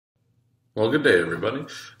Well, good day, everybody.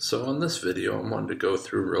 So in this video, I wanted to go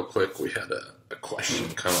through real quick. We had a question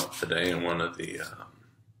come up today in one of the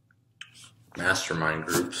mastermind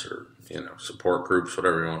groups or, support groups,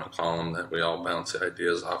 whatever you want to call them, that we all bounce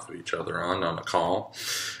ideas off of each other on a call.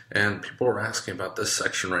 And people were asking about this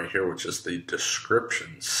section right here, which is the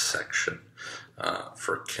description section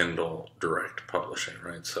for Kindle direct publishing,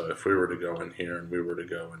 right? So if we were to go in here and we were to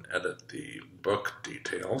go and edit the book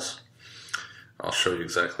details, I'll show you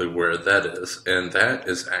exactly where that is, and that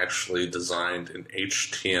is actually designed in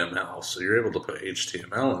HTML. So you're able to put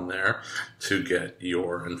HTML in there to get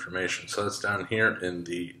your information. So that's down here in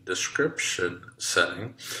the description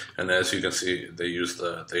setting, and as you can see, they use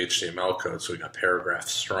the HTML code. So we got paragraph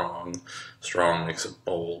strong makes it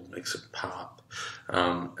bold, makes it pop,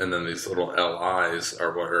 and then these little LIs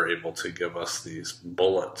are what are able to give us these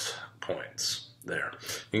bullet points there.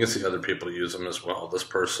 You can see other people use them as well. This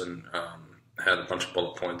person had a bunch of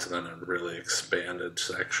bullet points and then a really expanded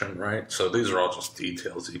section, right? So these are all just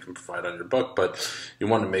details that you can provide on your book, but you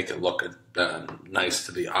want to make it look nice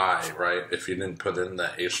to the eye, right? If you didn't put in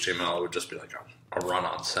that HTML, it would just be like a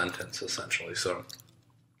run-on sentence, essentially. So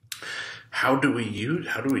how do we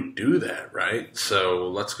do that, right? So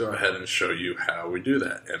let's go ahead and show you how we do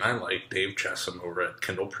that. And I like Dave Chessum over at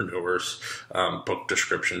Kindlepreneur's book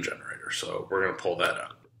description generator. So we're going to pull that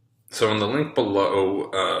up. So in the link below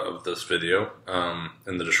of this video,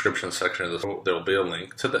 in the description section of this, there will be a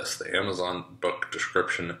link to this, the Amazon book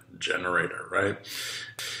description generator, right?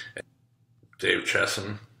 Dave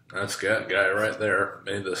Chessum, that's that guy right there,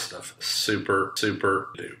 made this stuff super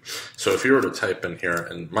new. So if you were to type in here,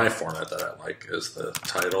 and my format that I like is the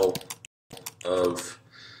title of,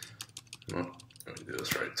 let me do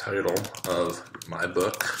this right, title of my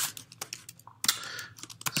book,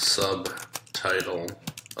 subtitle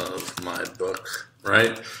of my book,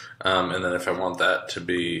 right? And then if I want that to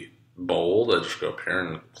be bold, I just go up here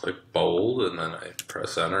and click bold, and then I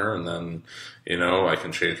press enter, and then, I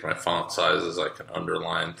can change my font sizes, I can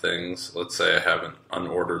underline things. Let's say I have an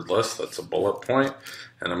unordered list, that's a bullet point,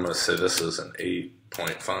 and I'm going to say this is an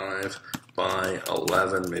 8.5 by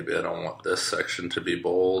 11. Maybe I don't want this section to be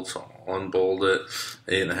bold, so I'll unbold it.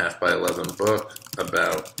 8.5 by 11 book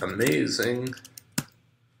about amazing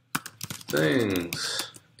things.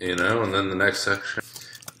 And then the next section,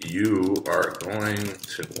 you are going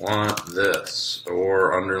to want this,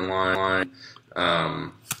 or underline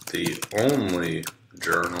the only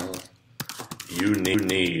journal you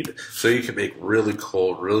need. So you can make really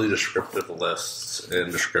cool, really descriptive lists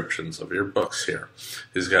and descriptions of your books here.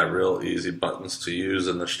 He's got real easy buttons to use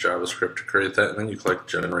in this JavaScript to create that, and then you click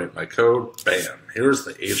generate my code, bam. Here's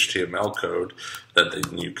the HTML code that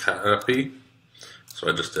then you copy. So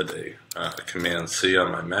I just did a Command C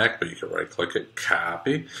on my Mac, but you can right click it,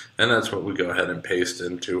 copy, and that's what we go ahead and paste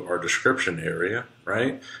into our description area,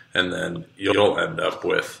 right? And then you'll end up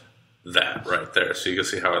with that right there. So you can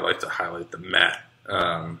see how I like to highlight the matte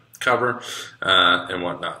cover and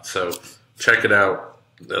whatnot. So check it out.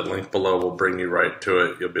 The link below will bring you right to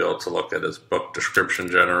it. You'll be able to look at his book description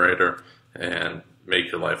generator and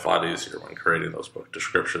make your life a lot easier when creating those book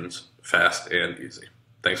descriptions fast and easy.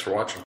 Thanks for watching.